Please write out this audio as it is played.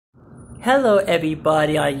Hello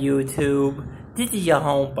everybody on YouTube. This is your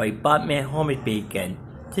homeboy Batman Homie Bacon.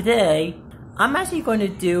 Today, I'm actually going to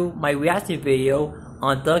do my reaction video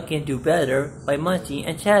on Dunkin Do Better by Munching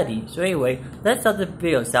and Chatting. So anyway, let's start the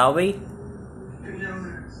video, shall we? We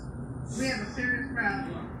have a serious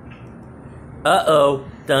problem. Uh-oh,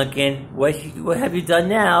 Dunkin, what have you done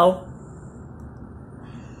now?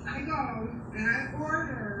 I go and I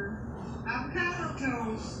order avocado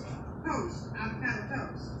toast. Avocado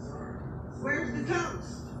toast. Where's the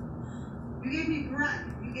toast? You gave me bread.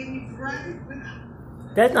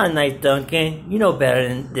 Without. That's not nice, Dunkin. You know better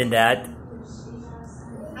than that.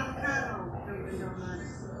 Avocado, Dunkin' Donuts.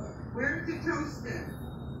 Where's the toasted?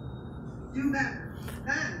 Do better.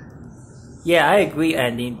 Then. Yeah, I agree,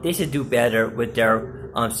 Andy. They should do better with their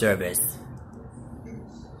service.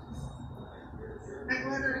 I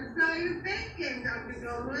order a side of bacon, Dunkin'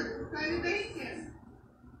 Donuts. A side of bacon.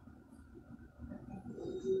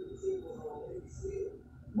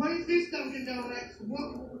 What is this, Dunkin' Donuts?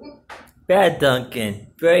 What? Bad, Dunkin.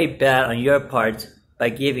 Very bad on your part by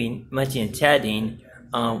giving Munching and Chatting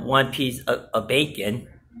one piece of bacon.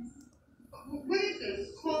 What is this?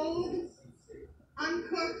 Cold,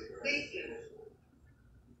 uncooked bacon.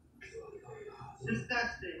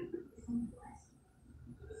 Disgusting.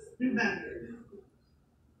 Do better.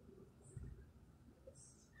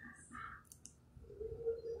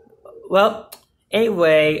 Well,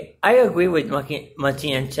 anyway, I agree with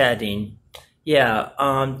Munching and Chatting. Yeah,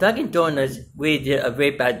 Dunkin' Donuts really did a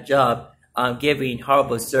very bad job giving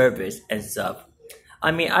horrible service and stuff.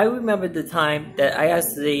 I mean, I remember the time that I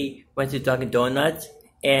actually went to Dunkin' Donuts,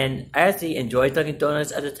 and I actually enjoyed Dunkin'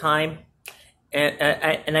 Donuts at the time.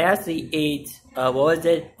 And I actually ate, what was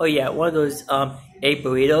it? Oh yeah, one of those egg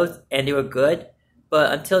burritos, and they were good.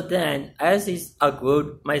 But until then, I actually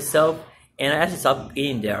outgrew myself, and I actually stopped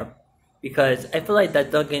eating there. Because I feel like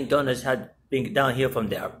that Dunkin' Donuts had been downhill from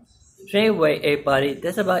there. So anyway, everybody,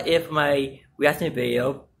 that's about it for my reaction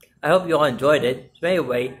video. I hope you all enjoyed it. So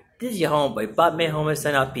anyway, this is your homeboy, Batman Homer,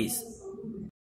 sign out, peace.